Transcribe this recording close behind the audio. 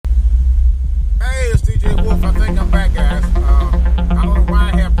think I'm back, guys. I don't know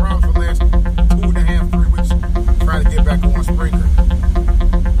why I had problems for the last 2.5, 3 weeks trying to get back on Springer.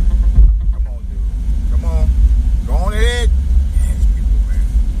 Come on, dude. Come on. Go on ahead. Man, these people, man.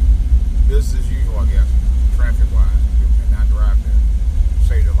 Business as usual, I guess. Traffic-wise. People cannot drive there.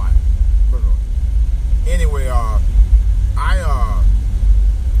 Save their life. Literally. Anyway, a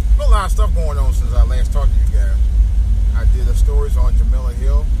lot of stuff going on since I last talked to you guys. I did the stories on Jamila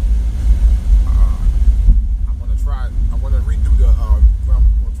Hill. I'm going to redo what I'm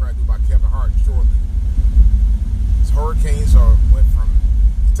going to try to do by Kevin Hart shortly. His hurricanes went from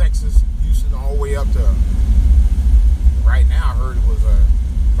Texas, Houston, all the way up to, right now I heard it was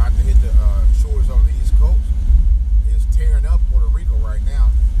about to hit the shores of the East Coast. It's tearing up Puerto Rico right now.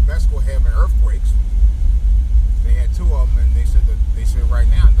 Mexico having earthquakes. They had 2 of them, and they said right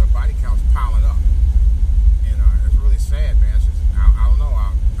now the body count's piling up, and it's really sad, man. It's just, I don't know.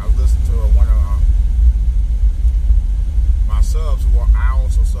 I listened to one of my subs, who I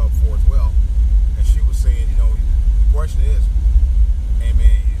also sub for as well, and she was saying, the question is, hey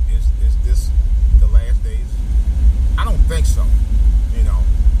man, is this the last days? I don't think so,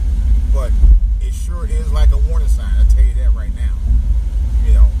 but it sure is like a warning sign. I tell you that right now,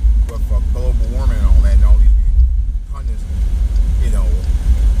 with global warming and all that, and all these pundits,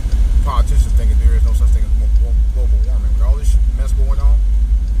 politicians thinking there is no such thing as global warming. With all this mess going on,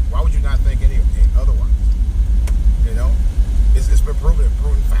 why would you not think any otherwise? It's been proven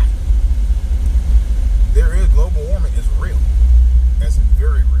fact. There is global warming. It's real. That's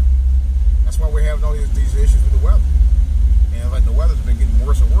very real. That's why we're having all these issues with the weather. And like the weather's been getting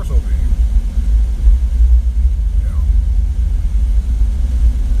worse and worse over here.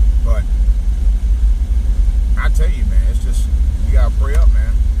 But I tell you, man, it's just, we gotta pray up,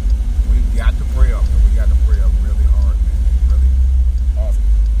 man. We've got to pray up, and we got to pray up really hard, man, really often.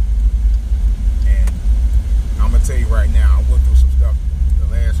 And I'm gonna tell you right now, I went through some stuff the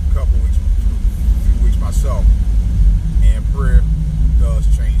last couple of weeks, few weeks myself, and prayer does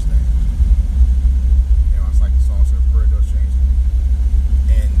change things. It's like the song said, prayer does change things.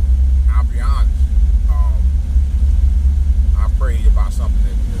 And I'll be honest, I prayed about something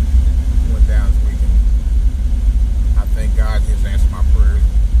that went down this week, and I thank God has answered my prayers,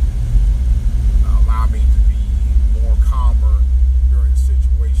 allow me to be more calmer during the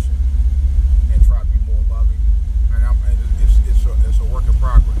situation and try to be more loving. And it's a work in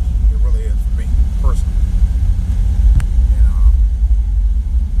progress. It really is for me personally. And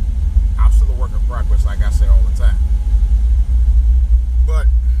I'm still a work in progress, like I say all the time. But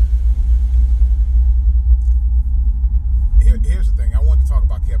here's the thing. I wanted to talk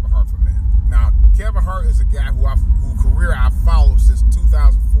about Kevin Hart for a minute. Now, Kevin Hart is a guy whose career I followed since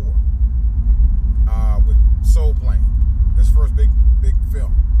 2004 with Soul Plane. His first big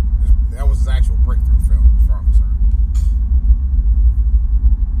film. That was his actual breakthrough film, as far as I'm concerned.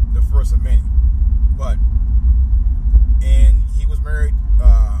 The first of many. And he was married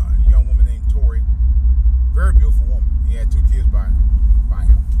a young woman named Tori. Very beautiful woman. He had 2 kids by him.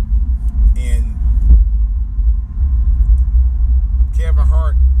 And Kevin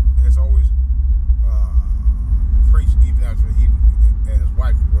Hart has always preached, even after he and his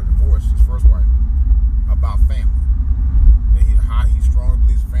wife were divorced, his first wife, about family. How he strongly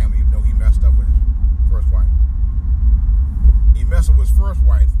believes in family, even though he messed up with his first wife. He messed up with his first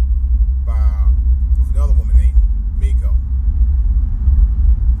wife with another woman named Miko,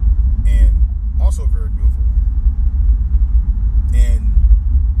 and also a very beautiful woman. And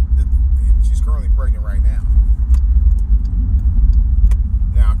she's currently pregnant right now.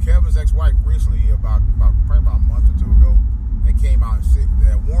 Now, Kevin's ex-wife recently, probably about a month or 2 ago, they came out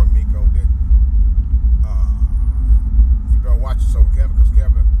and warned Miko that you better watch yourself with Kevin, because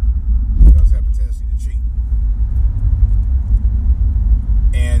Kevin does have a tendency to cheat.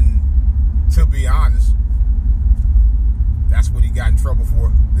 And to be honest, that's what he got in trouble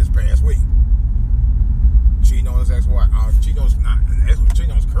for this past week. Cheating on his ex-wife. Cheating on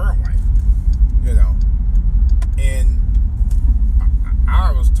his current wife. And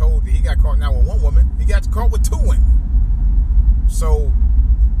I was told that he got caught not with one woman, he got caught with 2 women. So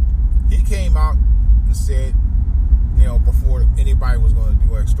he came out and said, before anybody was going to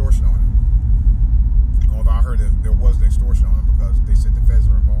do an extortion on him. Although I heard that there was an extortion on him because they said the feds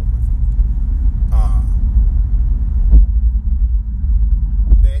are involved with him.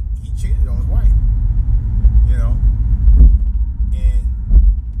 That he cheated on his wife.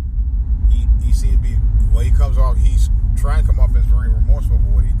 And he seemed to be, he comes off, he's trying to come off as very remorseful for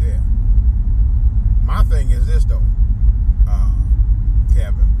what he did. My thing is this, though,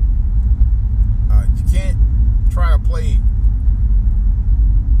 Kevin. You can't try to play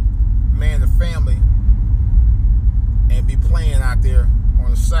man of family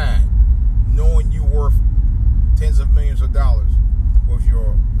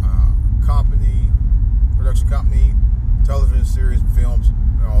company, television series, films,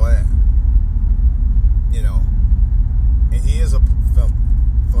 and all that. You know, and he is a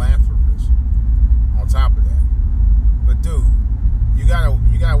philanthropist on top of that. But dude, you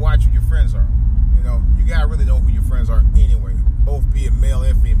gotta watch who your friends are. You know, you gotta really know who your friends are anyway, both be it male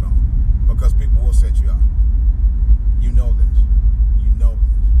and female, because people will set you up. You know this. You know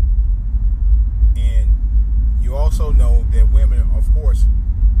this. And you also know that women, of course,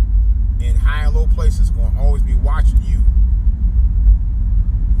 in high and low places, going to always be watching you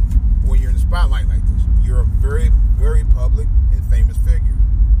when you're in the spotlight like this. You're a very, very public and famous figure.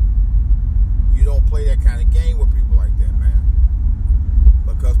 You don't play that kind of game with people like that, man,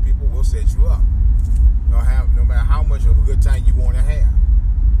 because people will set you up. No matter how much of a good time you want to have.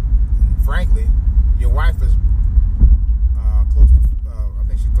 And frankly, your wife is close to, I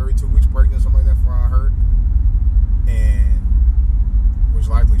think she's 32 weeks pregnant, something like that, from what I heard. And which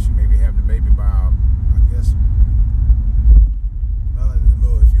likely she may be having a baby by, I guess,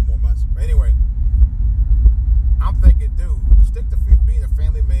 a few more months. But anyway, I'm thinking, dude, stick to being a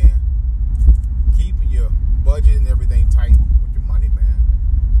family man, keeping your budget and everything tight with your money, man.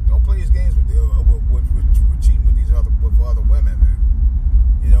 Don't play these games with cheating with other women, man.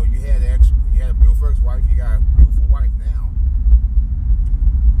 You know, you had a beautiful ex-wife, you got a beautiful wife now,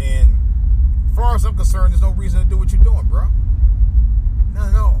 and as far as I'm concerned, there's no reason to do what you're doing, bro.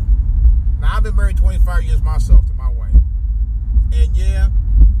 No. Now, I've been married 25 years myself to my wife, and yeah,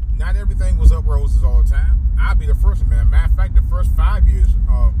 not everything was up roses all the time. I'll be the first, man. Matter of fact, the first 5 years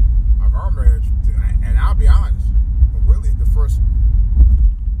of our marriage, and I'll be honest, but really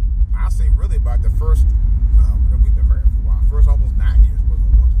I'll say really about the first, we've been married for a while, first almost 9 years was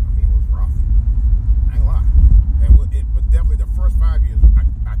it was rough. I ain't gonna lie. But definitely the first 5 years,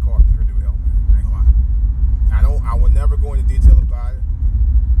 I call it pure new hell, man. I ain't gonna lie. I will never go into detail about it,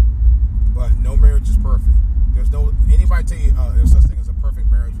 but no marriage is perfect. Anybody tell you there's such thing as a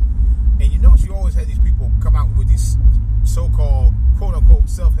perfect marriage? And you notice you always had these people come out with these so-called, quote-unquote,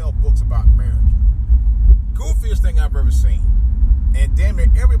 self-help books about marriage. Goofiest thing I've ever seen. And damn near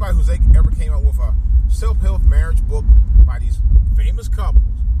everybody who's ever came out with a self-help marriage book by these famous couples,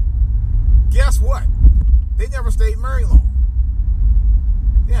 guess what? They never stayed married long.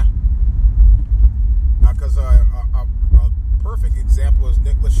 Yeah. Because a perfect example is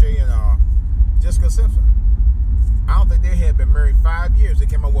Nick Lachey and Jessica Simpson. I don't think they had been married 5 years. They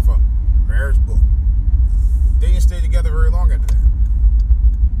came out with a marriage book. They didn't stay together very long after that.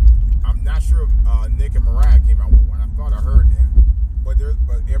 I'm not sure if Nick and Mariah came out with one. I thought I heard that. But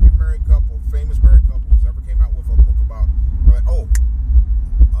every married couple, famous married couple who's ever came out with a book about,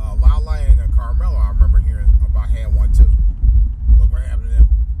 Lala and Carmelo, I remember hearing about had one too. Look what happened to them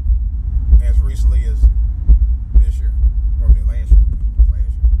as recently as this year, or last year,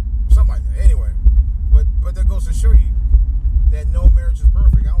 something like that. Anyway, but that goes to show you that no marriage is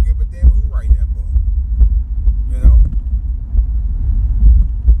perfect. I don't give a damn who writing that book. You know,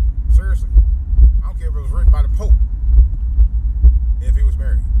 seriously, I don't care if it was written by the Pope. If he was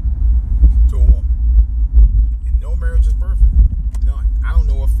married to a woman, and no marriage is perfect, none. I don't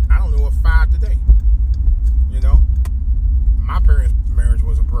know if 5 today. You know, my parents' marriage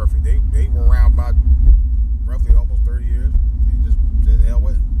wasn't perfect. They were around about roughly almost 30 years. They just said the hell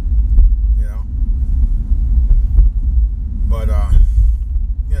with it. You know, but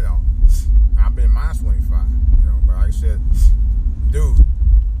you know, I've been in mine 25. You know, but like I said, dude,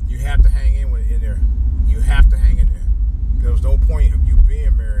 you have to hang in there. You have to hang in there. There was no point of you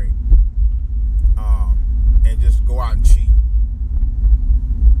being married and just go out and cheat.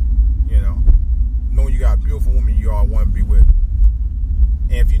 You know, knowing you got a beautiful woman you all want to be with.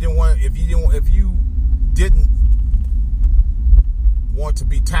 And if you didn't want to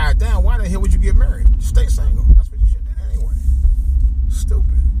be tied down, why the hell would you get married? Stay single. That's what you should do anyway.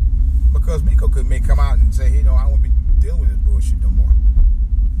 Stupid. Because Miko may come out and say, hey, I don't want to be dealing with this bullshit no more.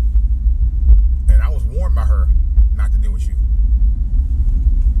 And I was warned by her not to deal with you.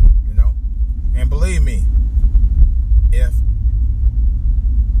 You know? And believe me, if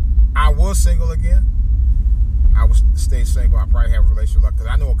I was single again, I would stay single. I'd probably have a relationship, because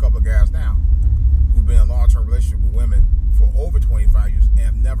I know a couple of guys now who've been in a long-term relationship with women for over 25 years and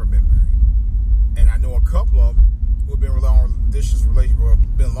have never been married. And I know a couple of them who have been in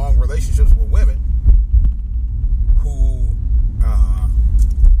long relationships with women who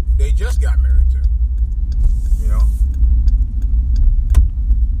they just got married to. You know?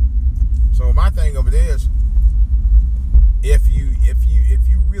 So my thing of it is, if you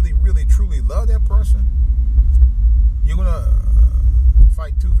really, really, truly love that person, you're gonna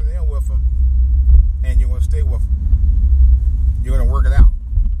fight tooth and nail with them, and you're gonna stay with them. You're gonna work it out.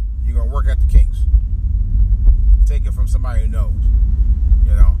 You're gonna work out the kinks. somebody who knows,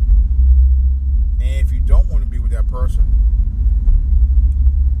 you know. And if you don't want to be with that person,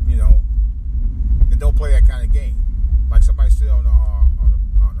 you know, then don't play that kind of game. Like somebody said on a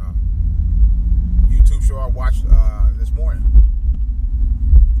YouTube show I watched this morning.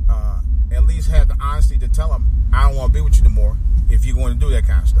 At least have the honesty to tell them, I don't want to be with you anymore if you're going to do that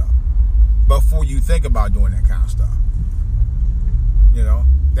kind of stuff. Before you think about doing that kind of stuff. You know,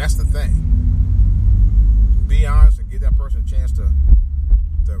 that's the thing. Be honest and give that person a chance to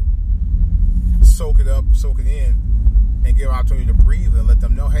soak it up, soak it in, and give an opportunity to breathe and let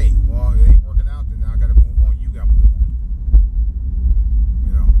them know, hey, well, it ain't working out, then I got to move on, you got to move on.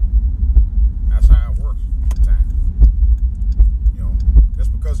 You know, that's how it works at times. You know,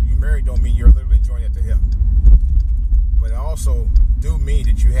 just because you married don't mean you're literally joined at the hip. But it also do mean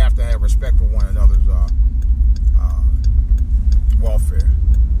that you have to have respect for one another's welfare.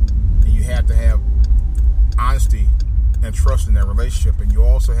 And you have to have honesty and trust in that relationship. And you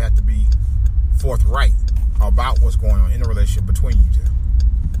also have to be forthright about what's going on in the relationship between you two.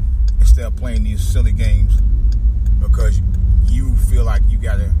 Instead of playing these silly games because you feel like you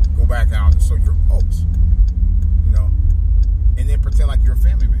got to go back out and show your oats. You know? And then pretend like you're a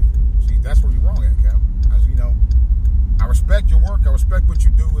family man. See, that's where you're wrong at, Kevin. As you know, I respect your work. I respect what you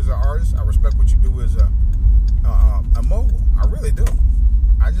do as an artist. I respect what you do as a mogul. I really do.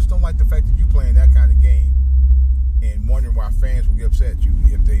 I just don't like the fact that you playing that kind of game and wondering why fans will get upset at you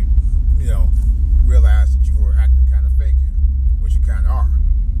if they, you know, realize that you were acting kind of fake here, which you kind of are.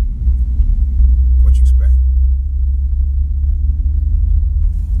 What you expect?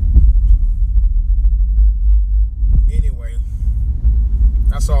 Anyway,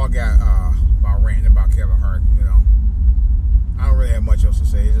 that's all I got about ranting about Kevin Hart. You know, I don't really have much else to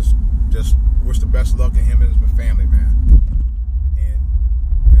say. Just wish the best luck to him and his family, man.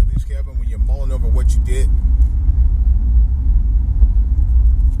 And at least, Kevin, when you're mulling over what you did,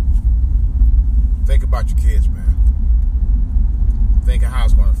 think about your kids, man. Think of how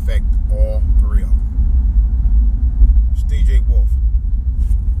it's going to affect all three of them. It's DJ Wolf.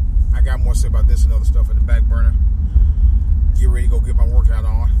 I got more to say about this and other stuff in the back burner. Get ready to go get my workout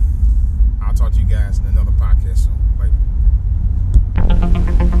on. I'll talk to you guys in another podcast soon. Later.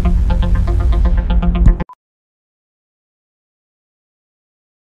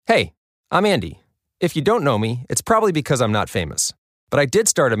 Hey, I'm Andy. If you don't know me, it's probably because I'm not famous. But I did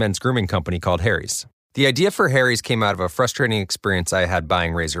start a men's grooming company called Harry's. The idea for Harry's came out of a frustrating experience I had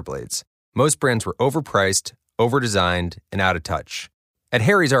buying razor blades. Most brands were overpriced, overdesigned, and out of touch. At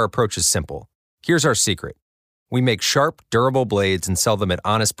Harry's, our approach is simple. Here's our secret. We make sharp, durable blades and sell them at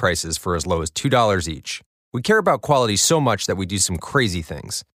honest prices for as low as $2 each. We care about quality so much that we do some crazy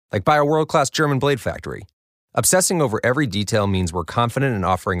things, like buy a world-class German blade factory. Obsessing over every detail means we're confident in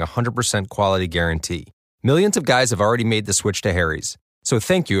offering a 100% quality guarantee. Millions of guys have already made the switch to Harry's, so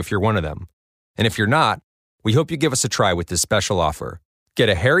thank you if you're one of them. And if you're not, we hope you give us a try with this special offer. Get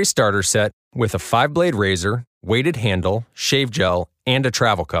a Harry starter set with a 5-blade razor, weighted handle, shave gel, and a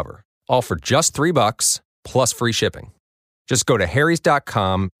travel cover, all for just $3 plus free shipping. Just go to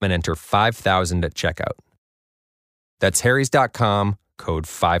harrys.com and enter 5000 at checkout. That's harrys.com, code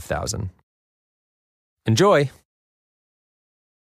 5000. Enjoy!